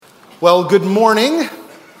Well, good morning.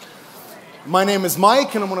 My name is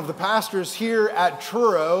Mike, and I'm one of the pastors here at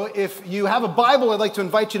Truro. If you have a Bible, I'd like to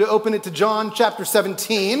invite you to open it to John chapter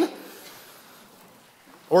 17.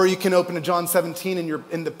 Or you can open to John 17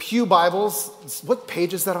 in the Pew Bibles. What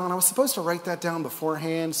page is that on? I was supposed to write that down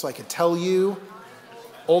beforehand so I could tell you.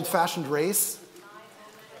 Old-fashioned race.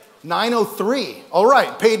 903. All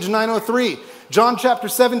right, page 903. John chapter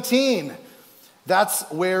 17. That's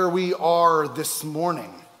where we are this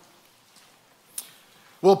morning.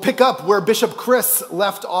 We'll pick up where Bishop Chris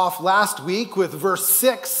left off last week with verse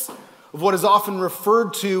 6 of what is often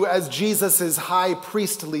referred to as Jesus' high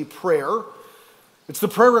priestly prayer. It's the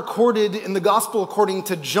prayer recorded in the Gospel according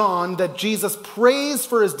to John that Jesus prays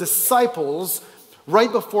for his disciples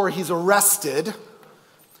right before he's arrested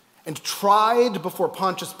and tried before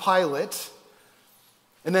Pontius Pilate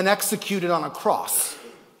and then executed on a cross.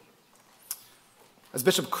 As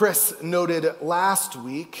Bishop Chris noted last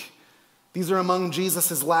week, these are among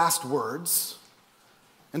Jesus' last words,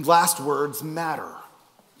 and last words matter,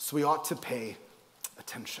 so we ought to pay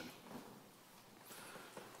attention.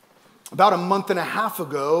 About a month and a half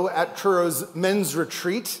ago at Truro's men's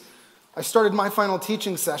retreat, I started my final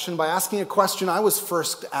teaching session by asking a question I was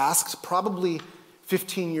first asked probably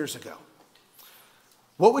 15 years ago.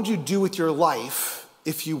 What would you do with your life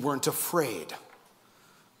if you weren't afraid?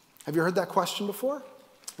 Have you heard that question before?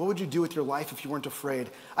 What would you do with your life if you weren't afraid?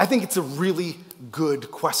 I think it's a really good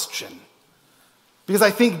question. Because I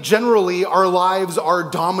think generally our lives are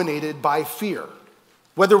dominated by fear,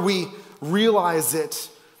 whether we realize it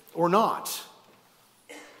or not.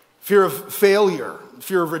 Fear of failure,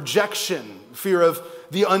 fear of rejection, fear of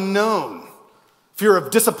the unknown, fear of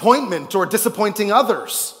disappointment or disappointing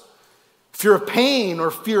others, fear of pain or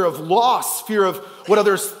fear of loss, fear of what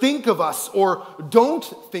others think of us or don't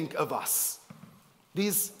think of us.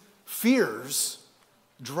 These fears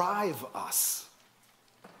drive us.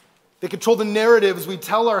 They control the narratives we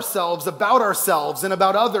tell ourselves and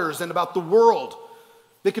about others and about the world.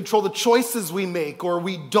 They control the choices we make or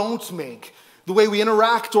we don't make, the way we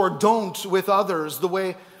interact or don't with others, the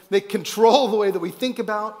way they control the way that we think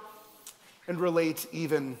about and relate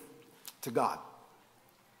even to God.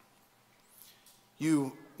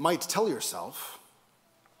 You might tell yourself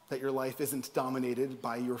that your life isn't dominated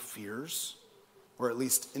by your fears, or at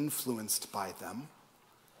least influenced by them.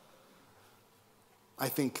 I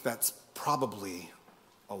think that's probably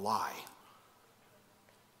a lie.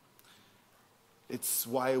 It's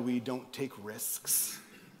why we don't take risks,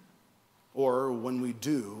 or when we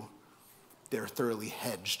do, they're thoroughly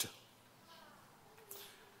hedged.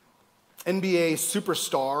 NBA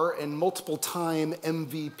superstar and multiple-time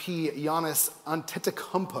MVP Giannis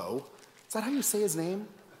Antetokounmpo, is that how you say his name?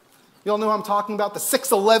 You all know who I'm talking about? The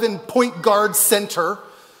 6'11 point guard center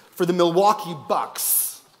for the Milwaukee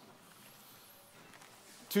Bucks.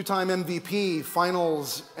 Two-time MVP,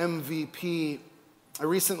 finals MVP. I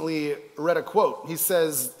recently read a quote. He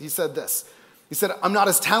said this. He said, "I'm not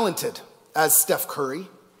as talented as Steph Curry.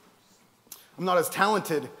 I'm not as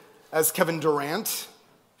talented as Kevin Durant.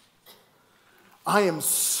 I am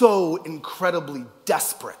so incredibly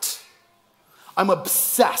desperate. I'm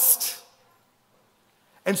obsessed.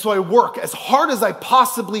 And so I work as hard as I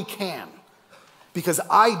possibly can because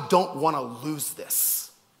I don't want to lose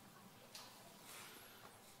this."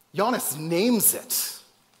 Giannis names it.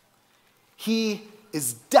 He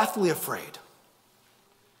is deathly afraid.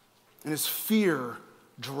 And his fear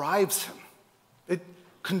drives him. It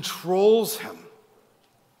controls him.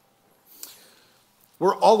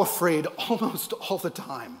 We're all afraid almost all the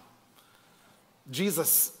time.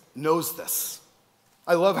 Jesus knows this.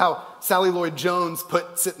 I love how Sally Lloyd-Jones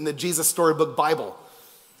puts it in the Jesus Storybook Bible.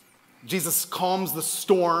 Jesus calms the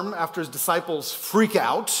storm after his disciples freak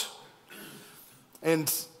out.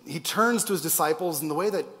 And he turns to his disciples in the way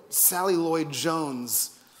that Sally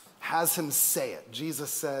Lloyd-Jones has him say it. Jesus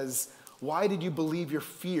says, "Why did you believe your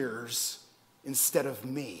fears instead of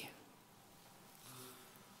me?"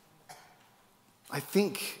 I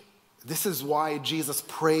think this is why Jesus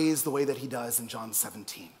prays the way that he does in John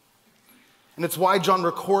 17. And it's why John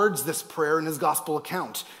records this prayer in his gospel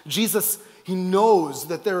account. Jesus, he knows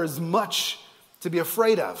that there is much to be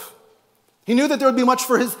afraid of. He knew that there would be much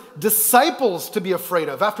for his disciples to be afraid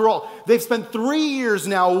of. After all, they've spent 3 years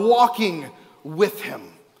now walking with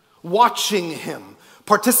him, watching him,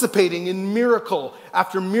 participating in miracle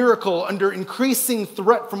after miracle under increasing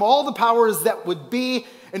threat from all the powers that would be.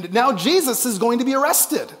 And now Jesus is going to be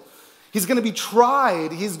arrested. He's going to be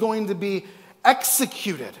tried. He's going to be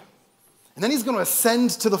executed. And then he's going to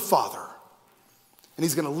ascend to the Father. And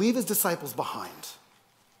he's going to leave his disciples behind.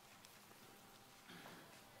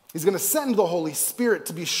 He's going to send the Holy Spirit,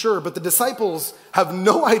 to be sure, but the disciples have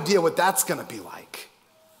no idea what that's going to be like.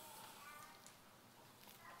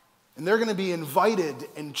 And they're going to be invited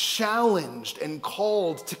and challenged and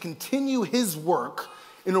called to continue his work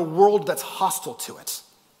in a world that's hostile to it.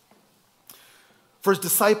 For his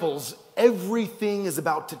disciples, everything is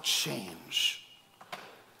about to change.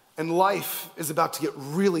 And life is about to get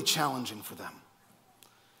really challenging for them.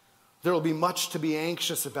 There will be much to be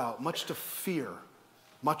anxious about, much to fear,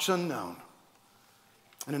 much unknown,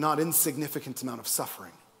 and a not insignificant amount of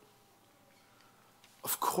suffering.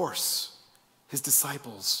 Of course, his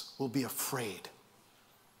disciples will be afraid.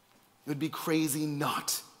 It would be crazy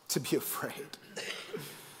not to be afraid.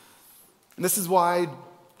 And this is why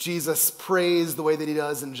Jesus prays the way that he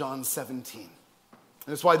does in John 17.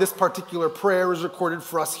 And it's why this particular prayer is recorded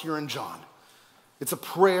for us here in John. It's a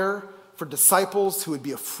prayer for disciples who would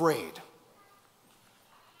be afraid.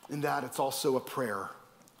 In that, it's also a prayer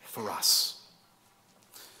for us.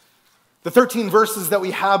 The 13 verses that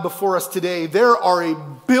we have before us today, there are a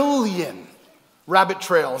billion rabbit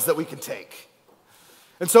trails that we can take.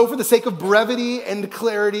 And so for the sake of brevity and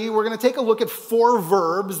clarity, we're going to take a look at 4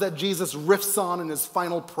 verbs that Jesus riffs on in his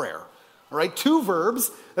final prayer. All right, 2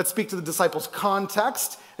 verbs that speak to the disciples'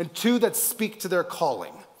 context and 2 that speak to their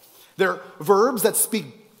calling. They're verbs that speak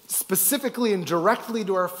specifically and directly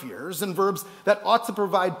to our fears, and verbs that ought to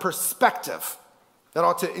provide perspective, that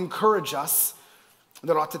ought to encourage us,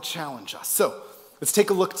 that ought to challenge us. So let's take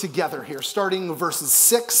a look together here, starting verses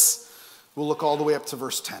 6. We'll look all the way up to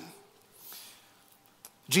verse 10.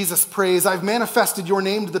 Jesus prays, "I've manifested your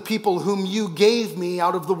name to the people whom you gave me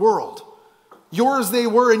out of the world. Yours they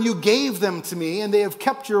were, and you gave them to me, and they have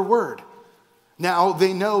kept your word. Now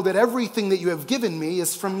they know that everything that you have given me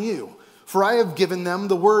is from you. For I have given them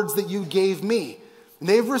the words that you gave me, and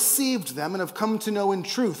they have received them and have come to know in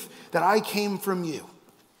truth that I came from you.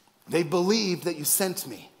 They believed that you sent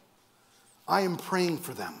me. I am praying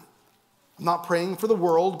for them. I'm not praying for the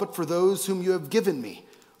world, but for those whom you have given me,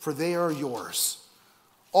 for they are yours.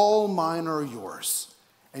 All mine are yours,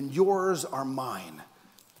 and yours are mine,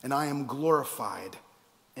 and I am glorified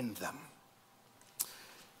in them."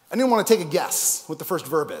 Anyone want to take a guess what the first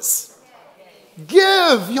verb is?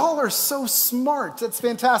 Give. Y'all are so smart. That's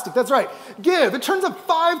fantastic. That's right. Give. It turns up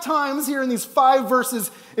 5 times here in these 5 verses,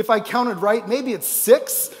 if I counted right. Maybe it's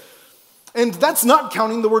 6. And that's not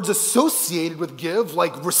counting the words associated with give,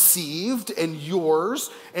 like received and yours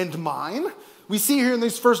and mine. We see here in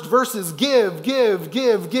these first verses, give, give,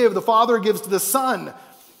 give, give. The Father gives to the Son.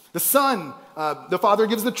 The Father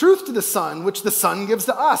gives the truth to the Son, which the Son gives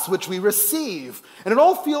to us, which we receive. And it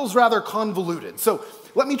all feels rather convoluted. So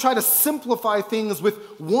let me try to simplify things with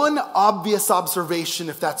one obvious observation,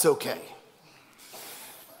 if that's okay.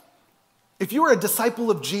 If you are a disciple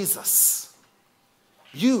of Jesus,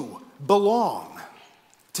 you belong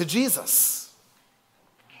to Jesus.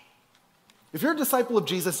 If you're a disciple of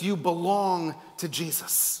Jesus, you belong to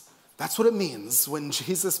Jesus. That's what it means when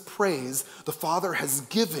Jesus prays, "The Father has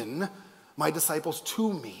given my disciples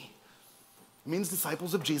to me." It means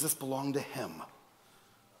disciples of Jesus belong to him.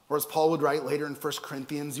 Or as Paul would write later in 1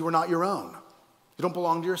 Corinthians, you are not your own. You don't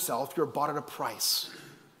belong to yourself. You're bought at a price.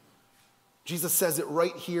 Jesus says it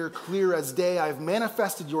right here, clear as day. "I've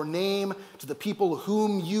manifested your name to the people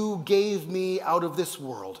whom you gave me out of this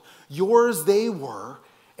world. Yours they were,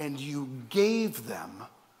 and you gave them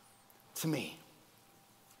to me."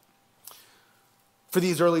 For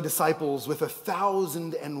these early disciples, with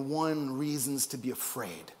 1,001 reasons to be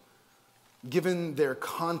afraid, given their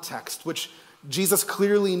context, which Jesus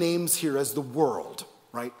clearly names here as the world,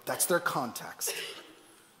 right? That's their context.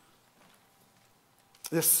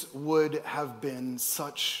 This would have been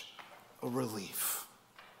such a relief.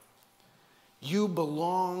 You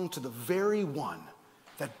belong to the very one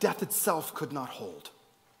that death itself could not hold.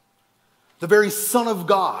 The very Son of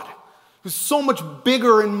God, who's so much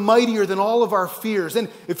bigger and mightier than all of our fears.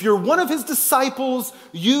 And if you're one of his disciples,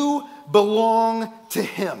 you belong to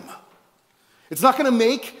him. It's not going to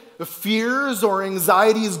make the fears or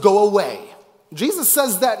anxieties go away. Jesus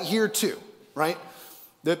says that here too, right?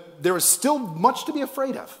 That there is still much to be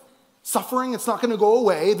afraid of. Suffering, it's not going to go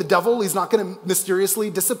away. The devil, he's not going to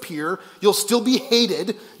mysteriously disappear. You'll still be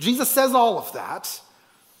hated. Jesus says all of that.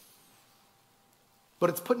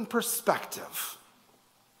 But it's put in perspective.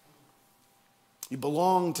 You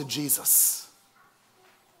belong to Jesus.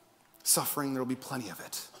 Suffering, there will be plenty of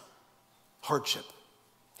it. Hardship,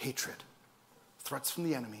 hatred, threats from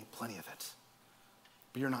the enemy, plenty of it.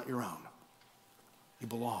 But you're not your own. You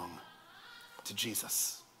belong to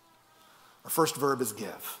Jesus. Our first verb is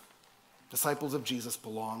give. Disciples of Jesus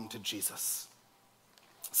belong to Jesus.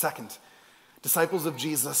 Second, Disciples of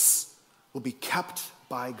Jesus will be kept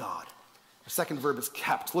by God. The second verb is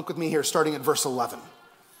kept. Look with me here, starting at verse 11.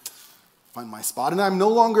 Find my spot. And I'm no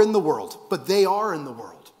longer in the world, but they are in the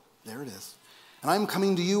world. There it is. And I'm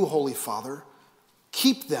coming to you, Holy Father.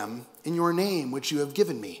 Keep them in your name, which you have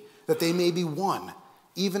given me, that they may be one,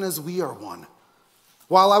 even as we are one.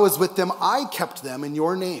 While I was with them, I kept them in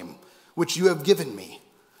your name, which you have given me.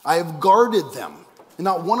 I have guarded them, and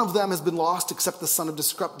not one of them has been lost except the son of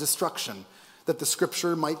destruction, that the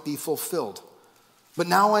scripture might be fulfilled. But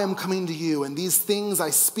now I am coming to you, and these things I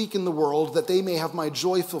speak in the world, that they may have my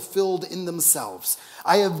joy fulfilled in themselves.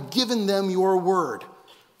 I have given them your word,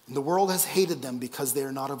 and the world has hated them because they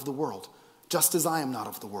are not of the world, just as I am not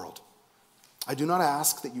of the world. I do not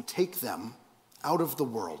ask that you take them out of the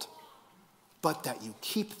world, but that you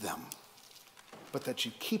keep them,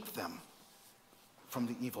 from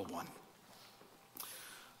the evil one.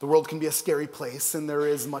 The world can be a scary place, and there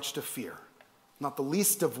is much to fear, not the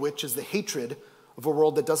least of which is the hatred of a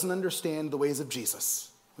world that doesn't understand the ways of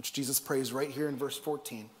Jesus, which Jesus prays right here in verse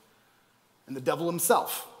 14, and the devil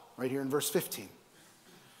himself right here in verse 15.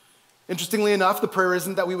 Interestingly enough, the prayer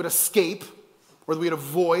isn't that we would escape or that we'd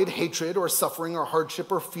avoid hatred or suffering or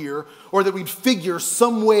hardship or fear, or that we'd figure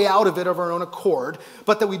some way out of it of our own accord,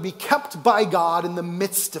 but that we'd be kept by God in the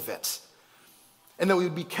midst of it, and that we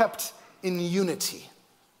would be kept in unity.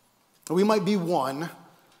 We might be one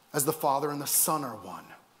as the Father and the Son are one.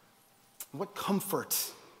 What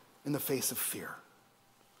comfort in the face of fear.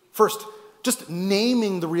 First, just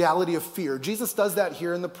naming the reality of fear. Jesus does that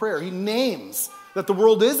here in the prayer. He names that the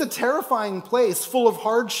world is a terrifying place full of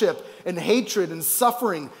hardship and hatred and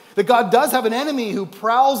suffering, that God does have an enemy who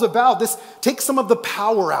prowls about. This takes some of the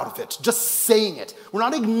power out of it, just saying it. We're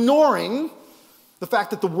not ignoring the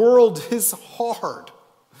fact that the world is hard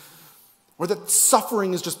or that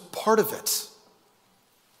suffering is just part of it.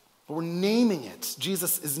 But we're naming it.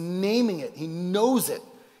 Jesus is naming it. He knows it.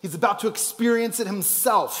 He's about to experience it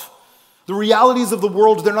himself. The realities of the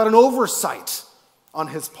world, they're not an oversight on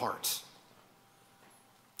his part.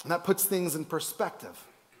 And that puts things in perspective.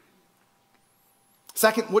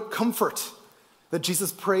 Second, what comfort that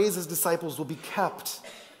Jesus prays his disciples will be kept,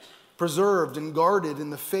 preserved, and guarded in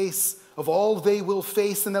the face of all they will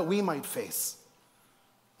face and that we might face.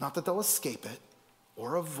 Not that they'll escape it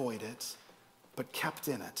or avoid it, but kept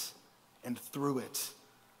in it and through it,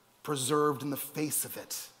 preserved in the face of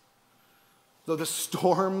it. Though the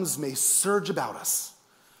storms may surge about us,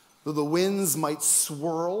 though the winds might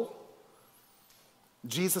swirl,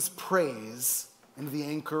 Jesus prays and the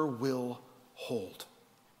anchor will hold.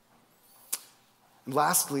 And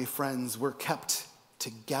lastly, friends, we're kept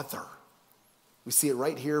together. We see it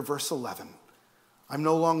right here, verse 11. I'm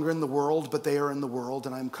no longer in the world, but they are in the world,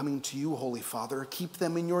 and I'm coming to you, Holy Father. Keep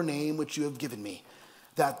them in your name, which you have given me,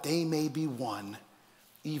 that they may be one,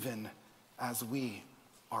 even as we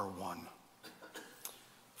are one.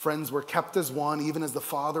 Friends, we're kept as one, even as the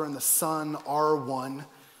Father and the Son are one.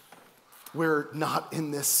 We're not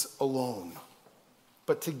in this alone,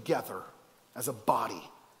 but together as a body,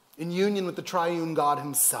 in union with the triune God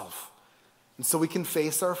himself. And so we can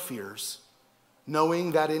face our fears,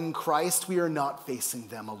 knowing that in Christ we are not facing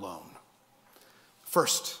them alone.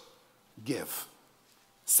 First, give.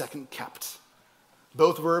 Second, kept.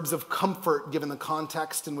 Both verbs of comfort given the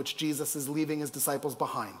context in which Jesus is leaving his disciples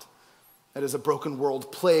behind. That is a broken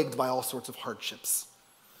world plagued by all sorts of hardships.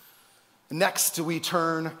 Next, we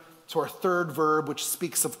turn to our third verb, which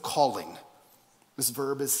speaks of calling. This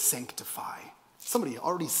verb is sanctify. Somebody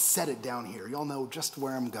already said it down here. Y'all know just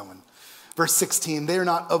where I'm going. Verse 16, they are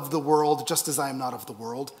not of the world, just as I am not of the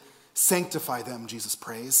world. Sanctify them, Jesus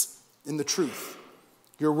prays, in the truth.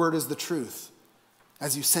 Your word is the truth.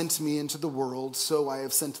 As you sent me into the world, so I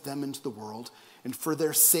have sent them into the world, and for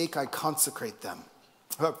their sake I consecrate them.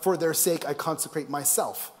 For their sake I consecrate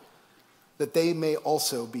myself, that they may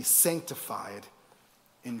also be sanctified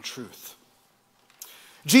in truth.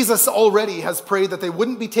 Jesus already has prayed that they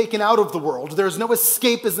wouldn't be taken out of the world. There's no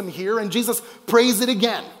escapism here, and Jesus prays it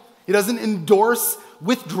again. He doesn't endorse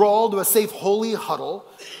withdrawal to a safe, holy huddle.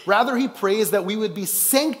 Rather, he prays that we would be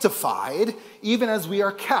sanctified even as we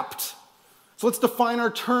are kept. So let's define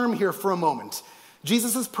our term here for a moment.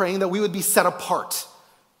 Jesus is praying that we would be set apart,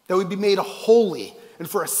 that we'd be made holy and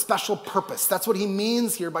for a special purpose. That's what he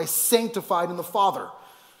means here by sanctified in the Father.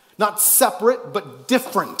 Not separate, but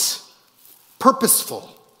different,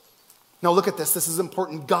 purposeful. Now look at this. This is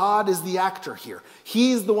important. God is the actor here.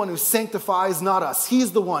 He's the one who sanctifies, not us.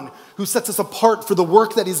 He's the one who sets us apart for the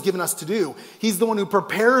work that he's given us to do. He's the one who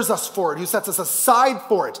prepares us for it, who sets us aside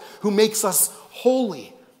for it, who makes us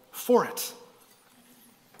holy for it.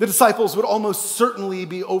 The disciples would almost certainly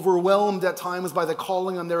be overwhelmed at times by the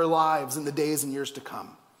calling on their lives in the days and years to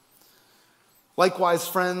come. Likewise,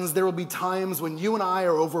 friends, there will be times when you and I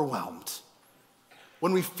are overwhelmed,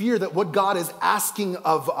 when we fear that what God is asking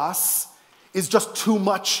of us is just too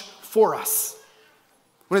much for us,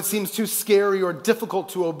 when it seems too scary or difficult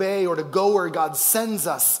to obey or to go where God sends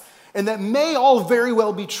us, and that may all very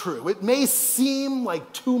well be true. It may seem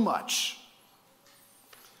like too much.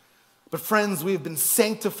 But friends, we have been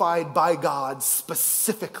sanctified by God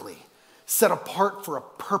specifically, set apart for a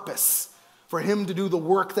purpose, for him to do the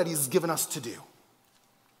work that he's given us to do.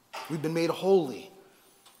 We've been made holy.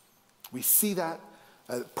 We see that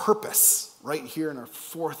purpose right here in our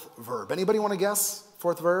fourth verb. Anybody want to guess?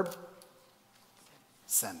 Fourth verb?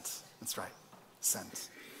 Sent. That's right. Sent.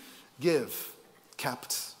 Give,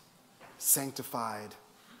 kept, sanctified,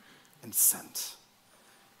 and sent.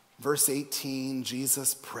 Verse 18,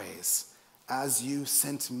 Jesus prays, "As you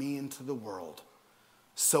sent me into the world,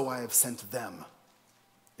 so I have sent them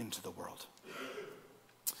into the world."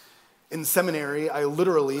 In seminary, I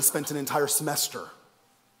literally spent an entire semester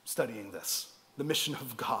studying this, the mission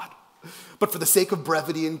of God. But for the sake of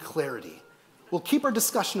brevity and clarity, we'll keep our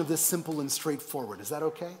discussion of this simple and straightforward. Is that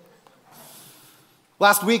okay?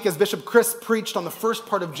 Last week, as Bishop Chris preached on the first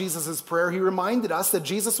part of Jesus' prayer, he reminded us that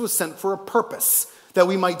Jesus was sent for a purpose, that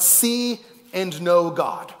we might see and know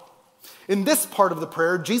God. In this part of the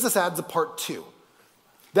prayer, Jesus adds a part 2,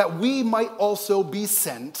 that we might also be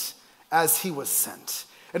sent as he was sent.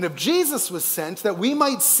 And if Jesus was sent that we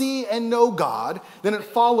might see and know God, then it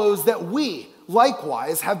follows that we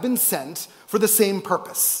likewise have been sent for the same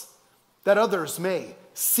purpose, that others may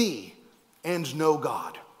see and know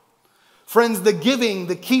God. Friends, the giving,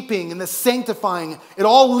 the keeping, and the sanctifying, it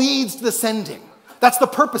all leads to the sending. That's the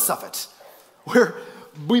purpose of it.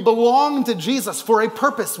 We belong to Jesus for a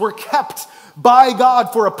purpose. We're kept by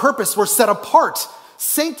God for a purpose. We're set apart,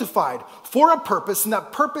 sanctified for a purpose, and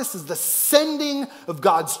that purpose is the sending of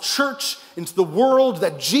God's church into the world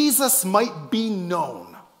that Jesus might be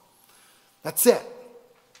known. That's it.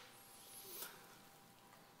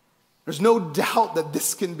 There's no doubt that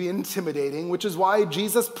this can be intimidating, which is why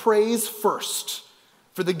Jesus prays first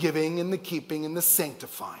for the giving and the keeping and the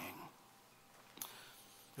sanctifying.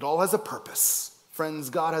 It all has a purpose. Friends,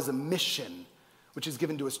 God has a mission which is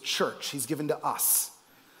given to his church. He's given to us.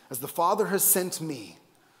 As the Father has sent me,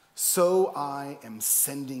 so I am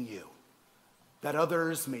sending you, that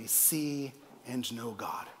others may see and know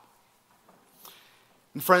God.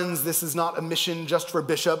 And friends, this is not a mission just for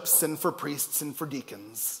bishops and for priests and for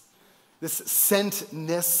deacons. This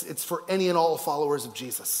sentness, it's for any and all followers of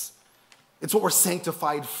Jesus. It's what we're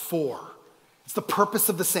sanctified for. It's the purpose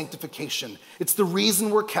of the sanctification. It's the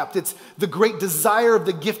reason we're kept. It's the great desire of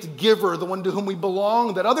the gift giver, the one to whom we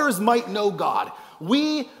belong, that others might know God.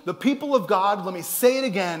 We, the people of God, let me say it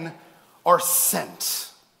again, are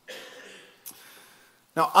sent.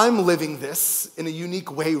 Now, I'm living this in a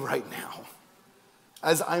unique way right now,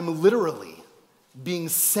 as I'm literally being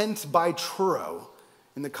sent by Truro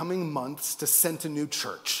in the coming months to send a new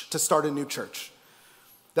church, to start a new church,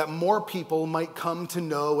 that more people might come to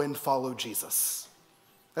know and follow Jesus.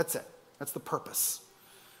 That's it. That's the purpose.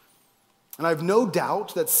 And I have no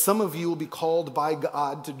doubt that some of you will be called by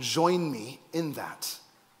God to join me in that.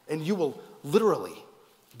 And you will literally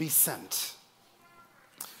be sent.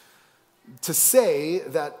 To say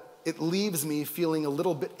that it leaves me feeling a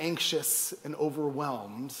little bit anxious and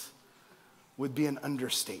overwhelmed would be an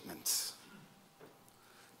understatement.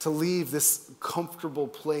 To leave this comfortable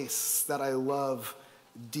place that I love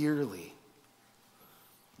dearly,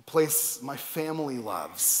 a place my family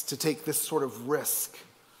loves, to take this sort of risk.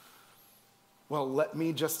 Well, let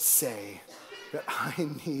me just say that I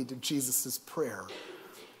need Jesus' prayer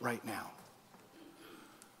right now.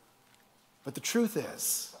 But the truth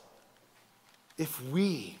is, if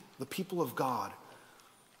we, the people of God,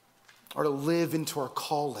 are to live into our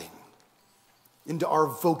calling, into our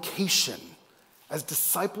vocation as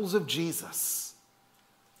disciples of Jesus,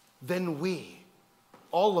 then we,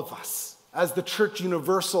 all of us, as the church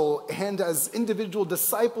universal and as individual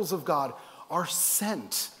disciples of God, are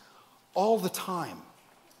sent all the time.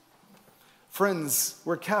 Friends,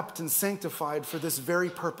 we're kept and sanctified for this very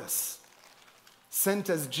purpose, sent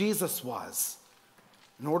as Jesus was,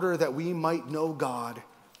 in order that we might know God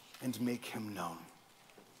and make him known.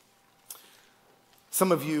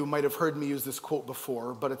 Some of you might have heard me use this quote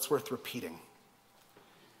before, but it's worth repeating.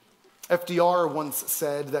 FDR once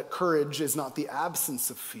said that courage is not the absence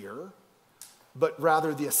of fear, but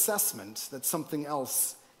rather the assessment that something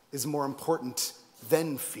else is more important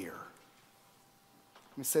than fear.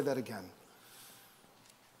 Let me say that again.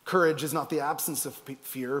 Courage is not the absence of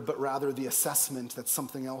fear, but rather the assessment that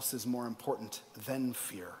something else is more important than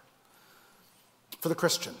fear. For the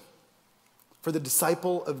Christian, for the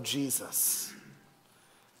disciple of Jesus,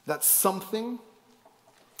 that something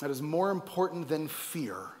that is more important than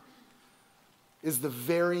fear is the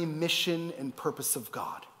very mission and purpose of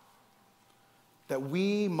God. That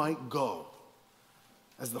we might go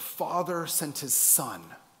as the Father sent his Son,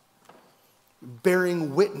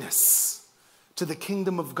 bearing witness to the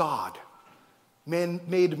kingdom of God,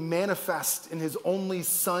 made manifest in his only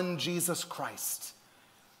Son, Jesus Christ,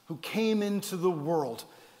 who came into the world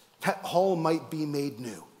that all might be made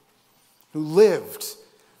new, who lived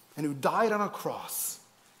and who died on a cross,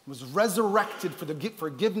 was resurrected for the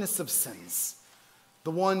forgiveness of sins,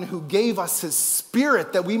 the one who gave us his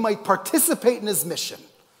Spirit that we might participate in his mission,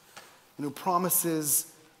 and who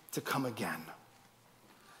promises to come again.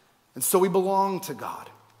 And so we belong to God.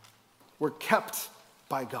 We're kept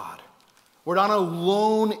by God. We're not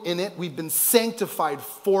alone in it. We've been sanctified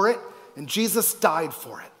for it, and Jesus died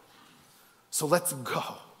for it. So let's go.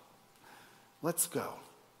 Let's go.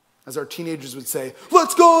 As our teenagers would say,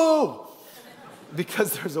 let's go!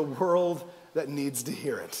 Because there's a world that needs to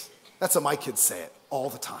hear it. That's how my kids say it all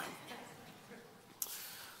the time.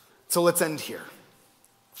 So let's end here.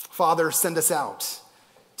 Father, send us out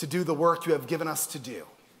to do the work you have given us to do,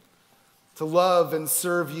 to love and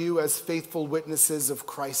serve you as faithful witnesses of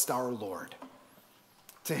Christ our Lord.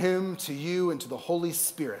 To him, to you, and to the Holy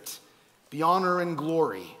Spirit be honor and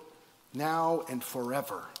glory now and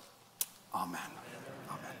forever. Amen.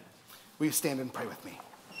 Amen. Will you stand and pray with me?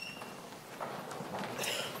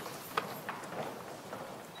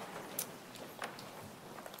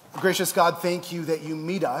 Gracious God, thank you that you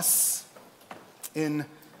meet us in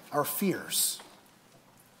our fears,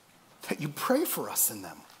 that you pray for us in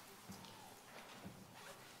them.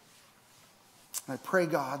 And I pray,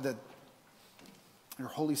 God, that your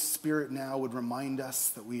Holy Spirit now would remind us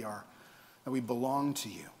that we belong to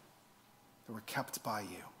you, that we're kept by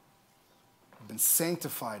you, we've been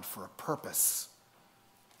sanctified for a purpose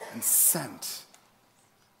and sent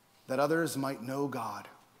that others might know God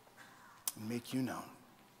and make you known.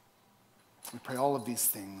 We pray all of these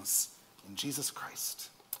things in Jesus Christ.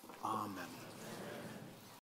 Amen.